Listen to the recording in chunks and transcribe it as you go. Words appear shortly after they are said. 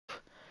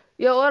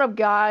Yo, what up,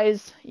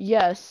 guys?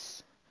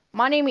 Yes,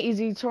 my name is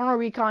Eternal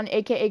Recon,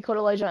 aka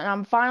Coda Legend, and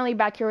I'm finally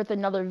back here with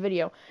another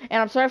video.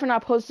 And I'm sorry for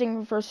not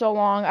posting for so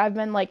long. I've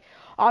been like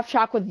off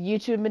track with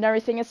YouTube and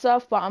everything and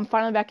stuff, but I'm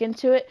finally back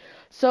into it.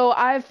 So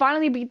I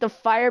finally beat the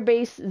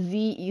Firebase Z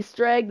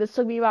Easter egg. This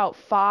took me about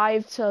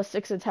 5 to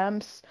 6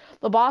 attempts.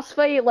 The boss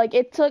fight, like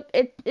it took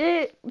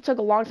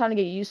a long time to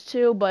get used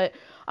to, but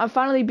I'm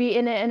finally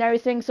beating it and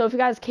everything. So if you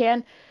guys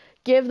can,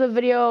 give the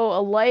video a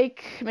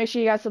like, make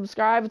sure you guys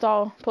subscribe with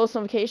all post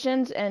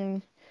notifications,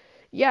 and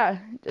yeah,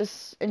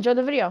 just enjoy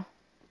the video.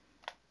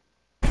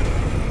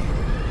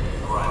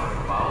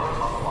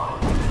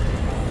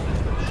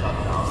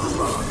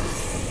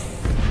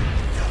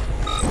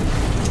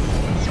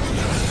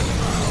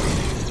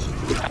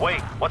 Wait,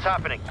 what's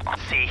happening?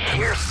 See,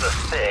 here's the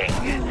thing.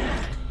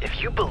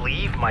 If you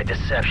believe my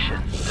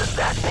deception, does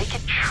that make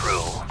it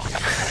true?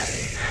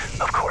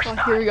 Of course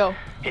not. Here we go.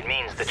 It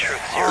means the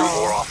truth serum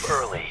wore off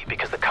early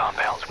because the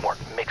compounds weren't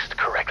mixed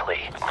correctly.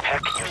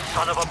 Heck, you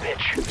son of a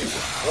bitch.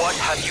 What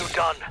have you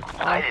done?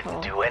 I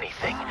didn't do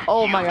anything.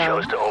 Oh my God. You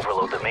chose to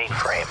overload the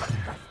mainframe.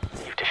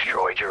 You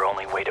destroyed your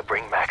only way to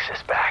bring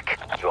Maxis back.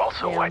 You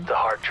also wiped the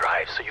hard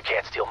drive, so you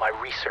can't steal my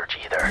research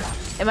either.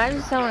 Imagine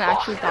if someone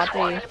actually thought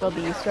they spelled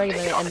the Easter egg at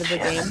the end of the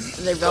game,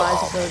 and they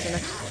realized that there was an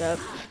extra step.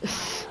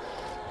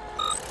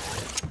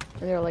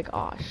 And they were like,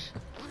 "Osh."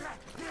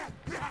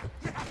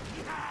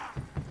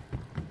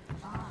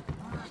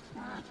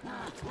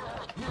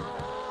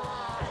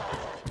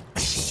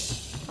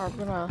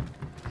 Alright,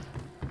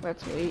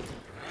 let's wait.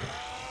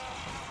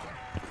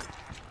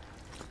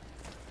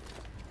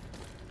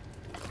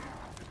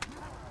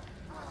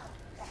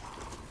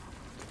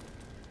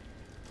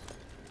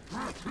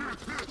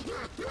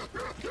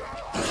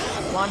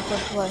 Come on,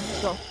 let's play.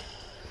 Let's go.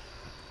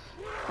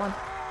 Come on.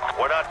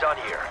 We're not done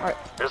here. Alright.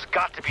 There's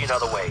got to be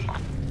another way.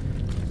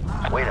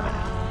 Wait a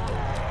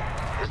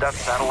minute. Is that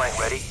satellite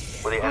ready?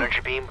 With the energy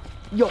beam?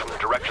 Yo. From the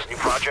director's new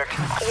project?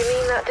 You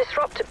mean that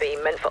disruptor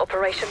beam meant for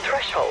Operation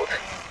Threshold?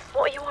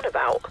 What are you on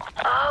about?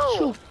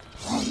 Oh!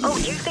 Oh,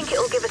 you think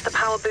it'll give us the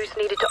power boost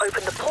needed to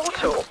open the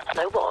portal?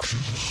 Know what?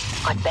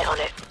 I'd bet on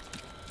it.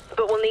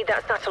 But we'll need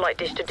that satellite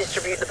dish to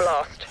distribute the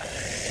blast.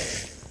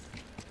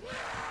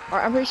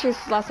 Alright, I'm pretty sure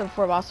this is last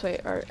before boss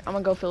fight. Alright, I'm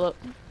gonna go fill up.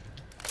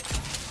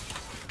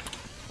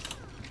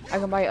 I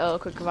can buy a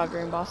quick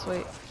Valkyrie boss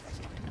fight.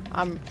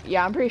 I'm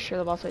pretty sure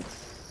the boss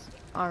fight's,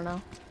 I don't know.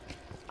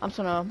 I'm just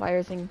gonna buy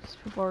everything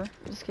before,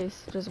 just in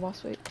case there's a boss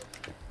fight.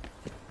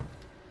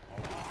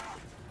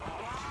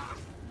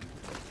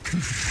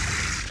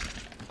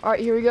 Alright,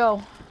 here we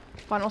go.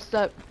 Final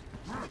step.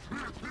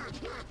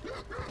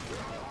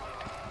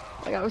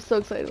 Like, I was so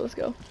excited. Let's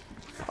go.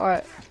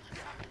 Alright.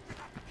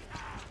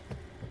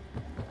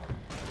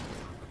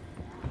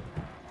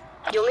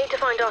 You'll need to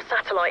find our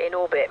satellite in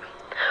orbit.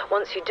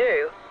 Once you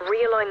do,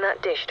 realign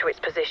that dish to its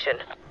position.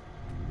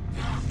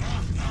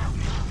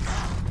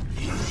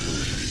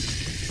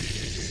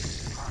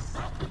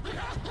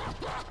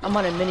 I'm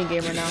on a mini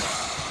game right now.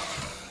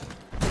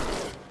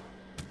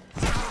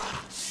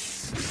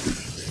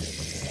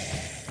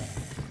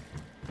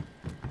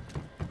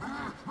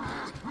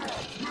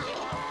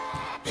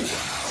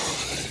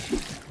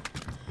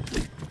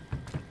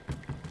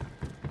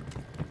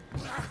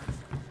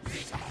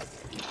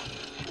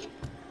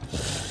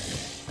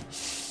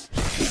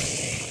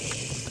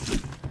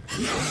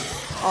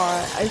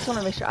 Alright, I just want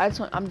to make sure. I'm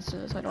just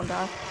doing this so I don't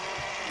die.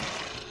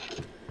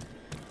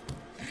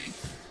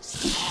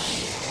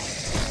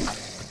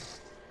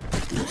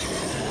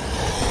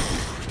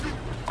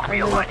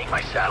 Realigning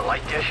my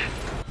satellite dish?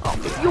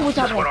 Yo, what's Just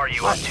happening? what are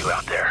you up to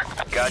out there?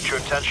 Got your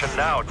attention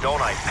now,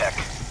 don't I, Peck?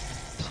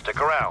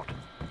 Stick around.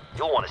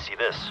 You'll want to see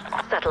this.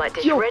 Satellite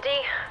dish ready.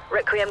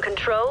 Requiem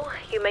control.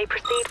 You may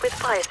proceed with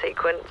fire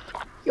sequence.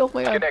 Yo,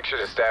 my God. Connection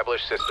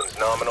established. Systems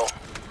nominal.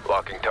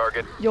 Locking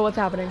target. Yo, what's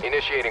happening?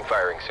 Initiating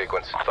firing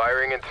sequence.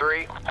 Firing in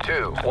 3,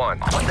 2, 1.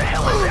 What the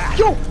hell is that?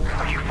 Yo!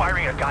 Are you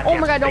firing a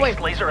goddamn my God, no space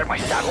way. laser at my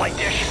satellite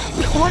dish?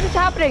 What is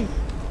happening?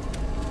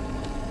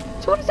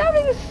 So what is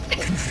happening?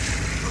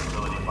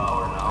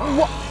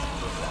 What?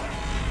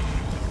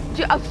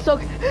 Dude, I'm so.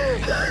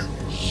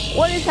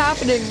 What is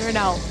happening right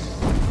now?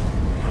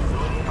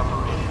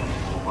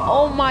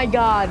 Oh my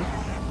God.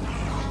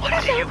 What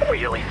is Do you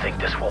happening? really think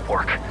this will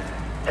work?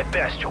 At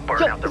best, you'll burn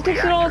Yo, out the it's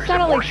taking all the reactors, at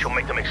satellites. worst, you'll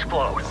make them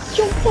explode.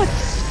 Yo, what?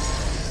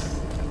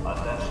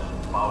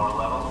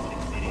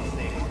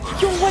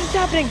 Yo, what is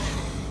happening?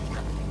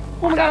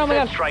 Oh my God, oh my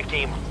That's it, God. strike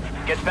team.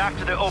 Get back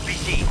to the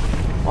OPT.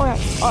 Oh yeah.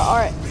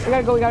 Alright. We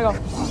gotta go, we gotta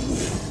go.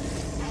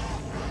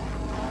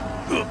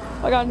 Oh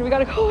my God, we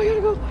gotta go, we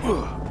gotta go.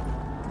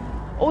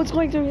 Oh, it's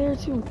going through here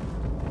too.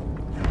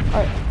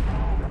 Alright.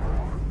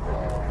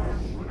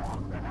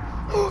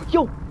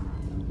 Yo!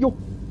 Yo!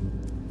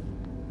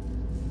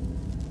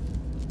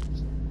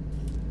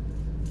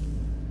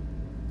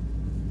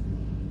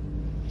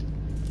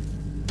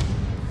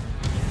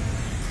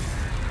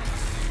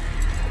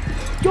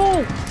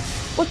 Yo!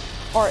 What?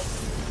 Alright.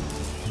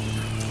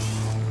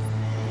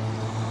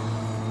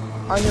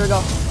 Alright, here we go.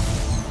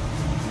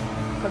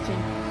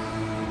 Cutscene.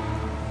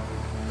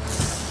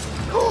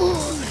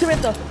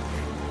 Samantha!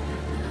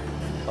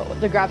 Oh,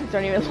 the graphics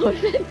aren't even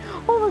loaded.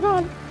 Oh my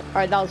god.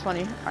 Alright, that was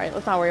funny. Alright,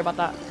 let's not worry about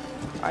that.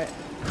 Alright.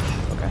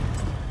 Okay.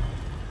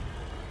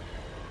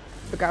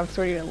 The graphics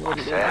aren't even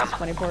loaded. That's the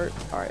funny part.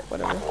 Alright,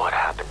 whatever. What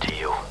happened to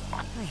you?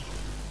 I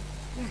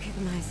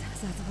recognize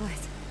that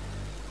voice.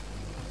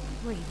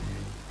 Wait.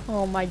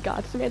 Oh my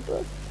god,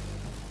 Samantha.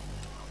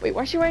 Wait,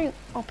 why is she wearing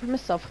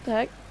all-permissive stuff? What the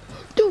heck?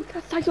 Dude,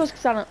 that's Takio's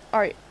katana.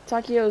 Alright,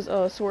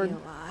 Takio's sword.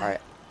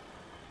 Alright.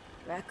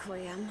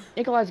 Requiem.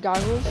 Nikolai's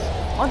goggles.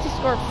 Onto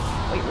scarf.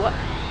 Wait, what?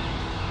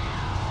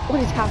 What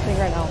is happening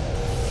right now?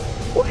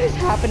 What is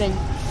happening?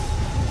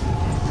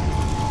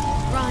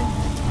 Run.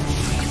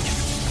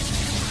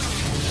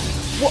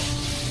 What?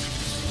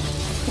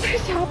 What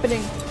is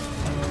happening?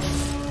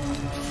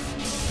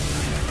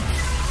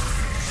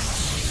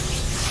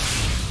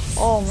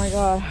 Oh my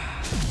god.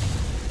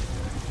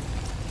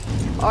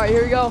 Alright,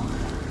 here we go.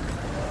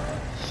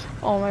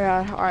 Oh my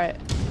god, alright.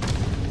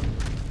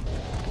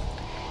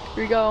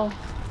 Here we go.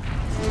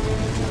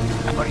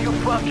 Are you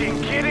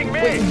fucking kidding me?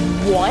 Wait,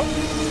 what?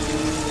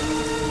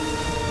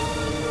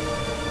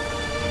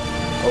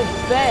 Oh,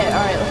 bet.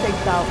 Alright, let's take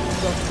this out.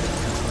 Let's go.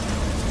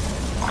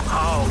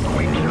 How do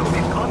we kill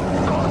these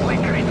ungodly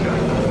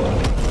creatures?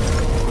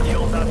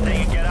 Kill that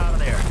thing and get out of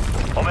there.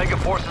 Omega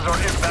forces are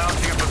inbound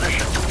to your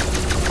position.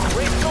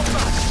 Wait, so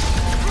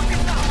fast. Look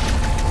it now.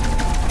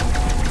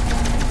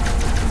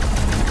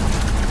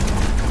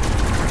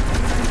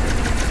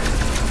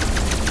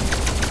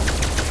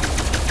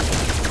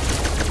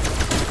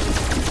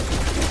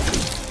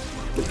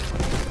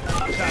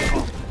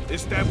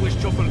 Establish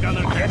chopper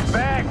gunner. Get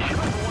back!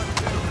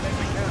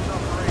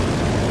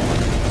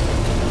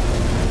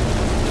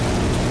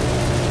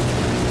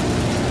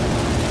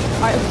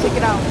 Alright, let's take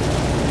it out.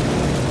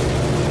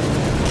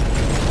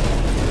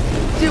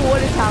 Dude,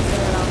 what is happening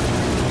right now?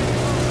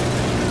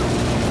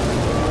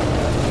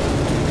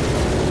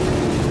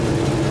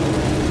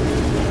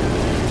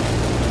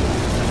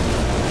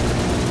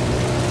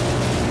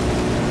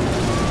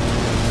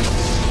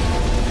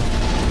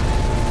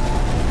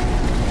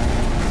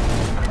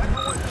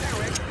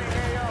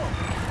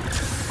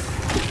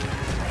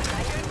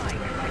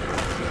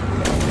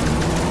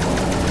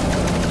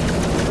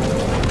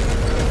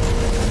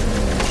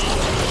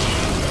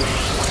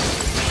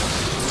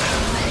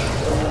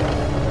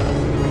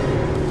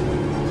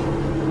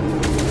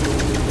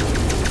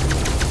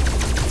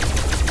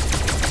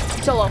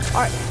 Solo.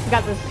 Alright,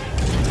 got this.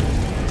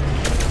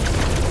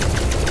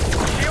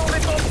 Shield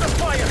it off the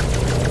fire!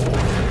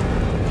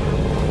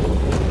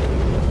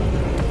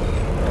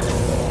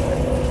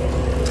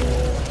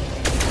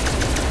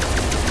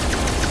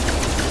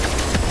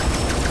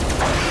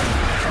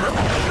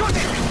 Shoot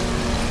it!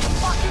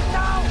 Fuck it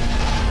now!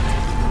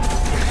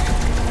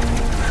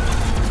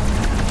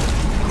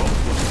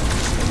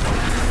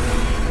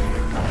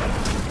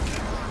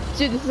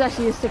 Dude, this is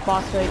actually a sick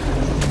boss fight.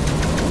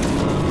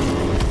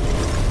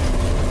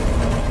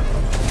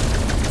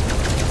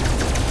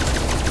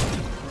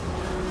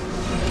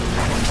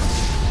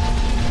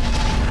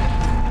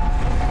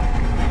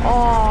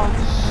 Oh,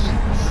 shit.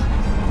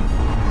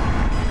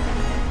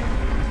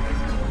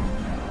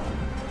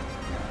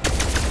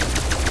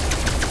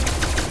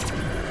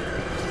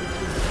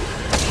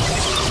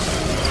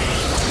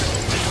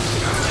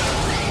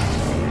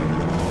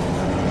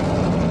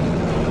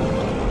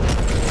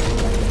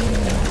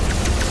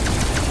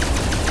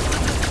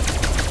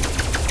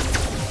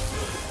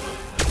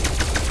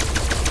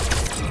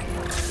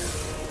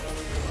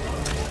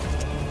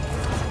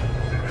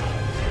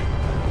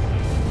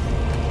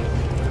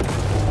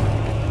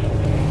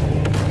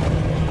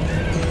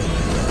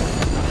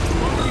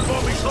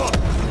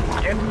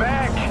 Get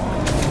back!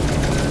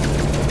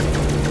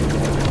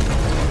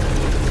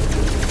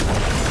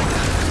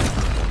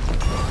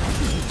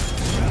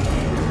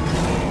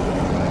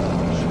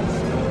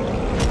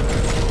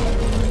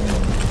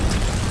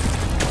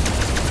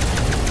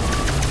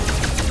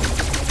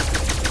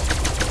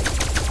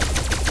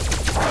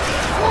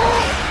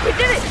 We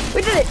did it!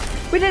 We did it!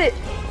 We did it!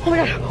 Oh my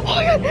god! Oh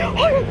my god! Oh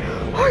my god!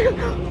 Oh my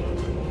god!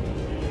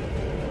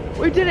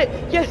 We did it!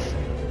 Yes!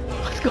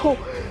 Let's go!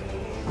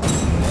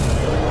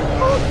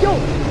 Oh, yo!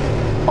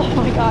 Oh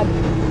my god!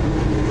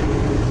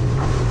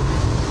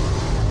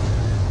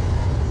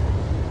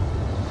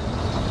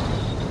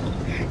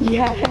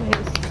 Yes!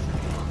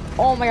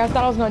 Oh my god, I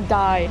thought I was gonna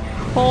die.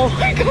 Oh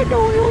my god,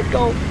 no, let's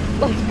go!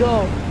 Let's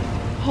go!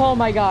 Oh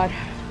my god.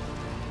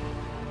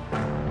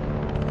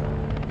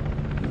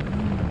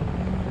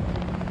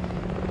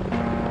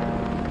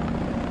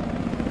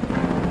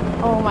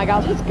 Oh my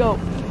god, let's go.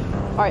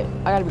 Alright,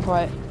 I gotta be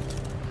quiet.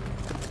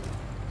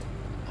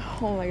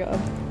 Oh my god.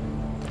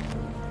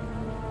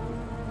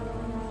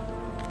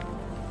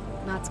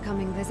 Not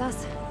coming with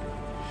us.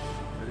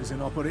 There is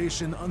an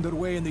operation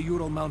underway in the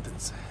Ural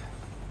Mountains.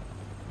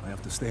 I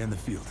have to stay in the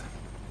field.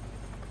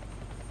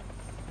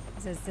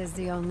 This is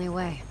the only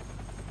way.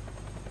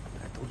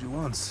 I told you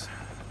once,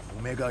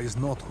 Omega is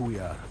not who we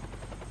are.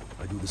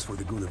 I do this for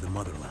the good of the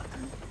motherland.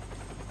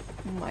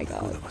 Oh my The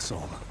good god. of us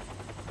all.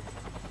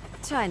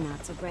 Try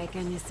not to break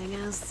anything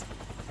else.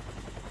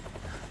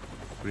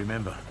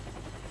 Remember,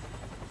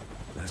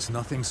 there's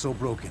nothing so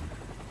broken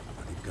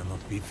that it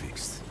cannot be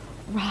fixed.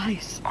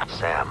 Rise.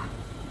 Sam,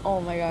 Oh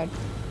my god.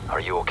 are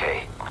you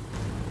okay? I'm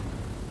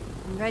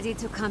ready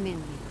to come in,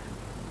 Leader.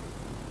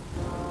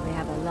 We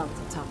have a lot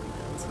to talk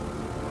about.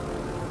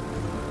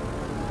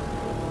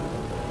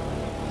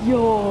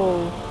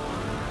 Yo.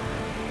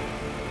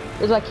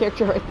 There's that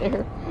character right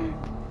there.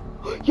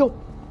 Yo.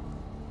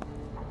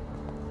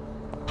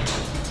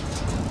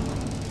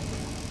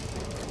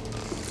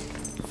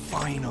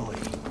 Finally.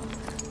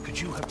 Could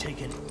you have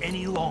taken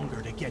any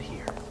longer to get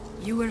here?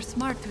 You were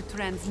smart to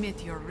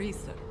transmit your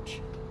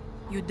research.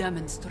 You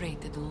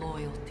demonstrated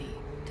loyalty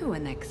to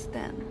an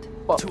extent.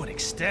 To an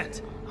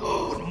extent.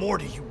 What more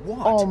do you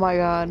want? Oh my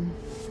god.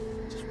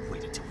 Just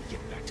wait until we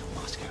get back to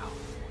Moscow.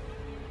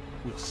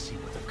 We'll see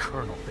what the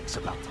Colonel thinks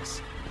about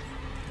this.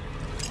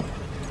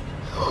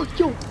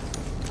 Yo.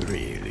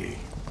 Really?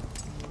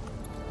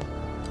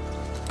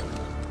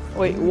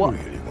 Wait, You what?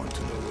 really want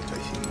to know what I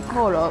think?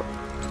 Hold up.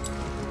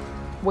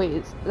 Wait,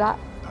 is that?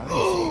 I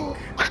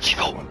think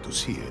I Yo. want to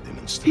see a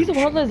demonstration. He's a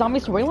part of the zombie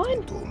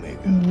storyline? to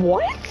Omega.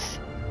 What?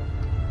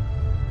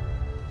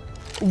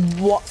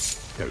 What?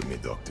 Tell me,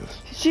 Doctor,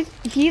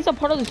 He's a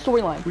part of the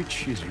storyline.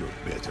 which is your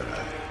better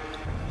eye?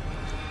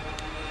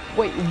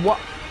 Wait, what?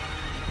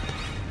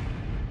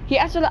 He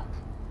asked for the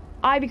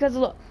eye because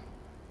of the...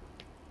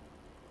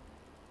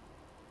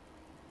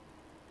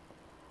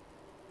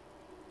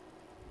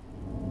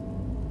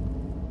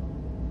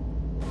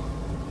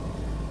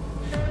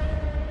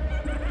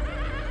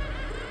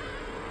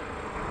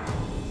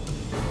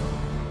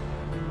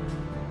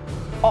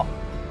 Oh.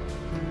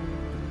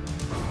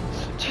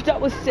 Dude, that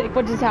was sick.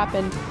 What just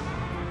happened?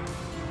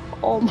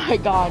 Oh my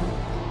god.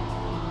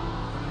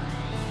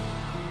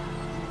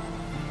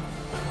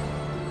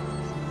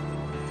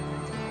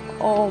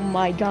 Oh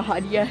my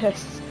god,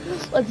 yes.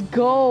 Let's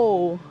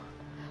go.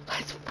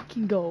 Let's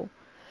fucking go.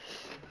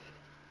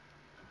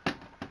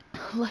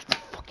 Let's